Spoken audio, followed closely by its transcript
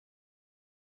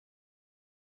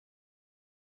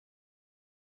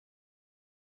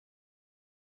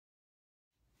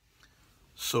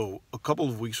So a couple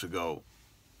of weeks ago,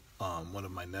 one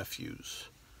of my nephews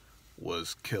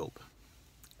was killed,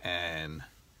 and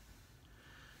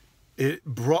it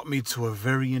brought me to a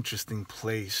very interesting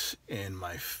place in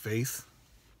my faith,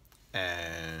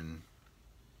 and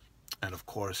and of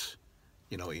course,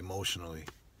 emotionally,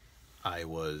 I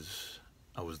was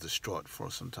I was distraught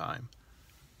for some time,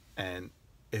 and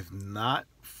if not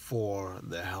for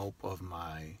the help of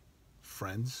my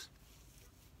friends,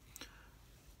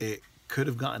 it could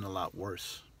have gotten a lot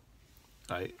worse.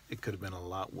 Right? It could have been a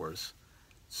lot worse.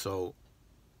 So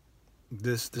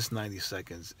this 90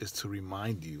 seconds is to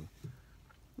remind you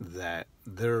that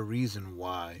there is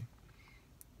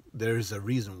a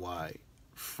reason why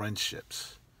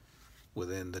friendships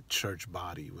within the church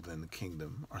body, within the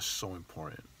kingdom, are so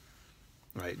important.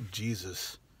 Right?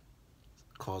 Jesus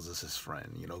calls us his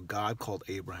friend. God called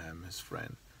Abraham his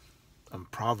friend.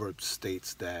 Proverbs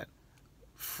states that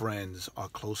friends are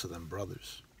closer than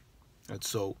brothers. And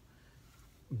so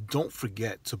don't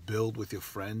forget to build with your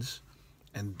friends,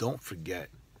 and don't forget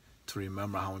to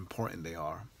remember how important they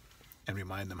are, and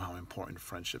remind them how important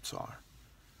friendships are.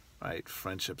 Right?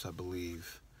 Friendships, I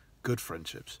believe, good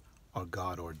friendships are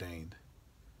God ordained,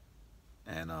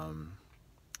 and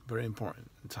very important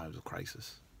in times of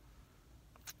crisis.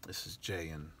 This is Jay,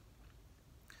 and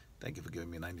thank you for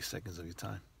giving me 90 seconds of your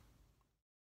time.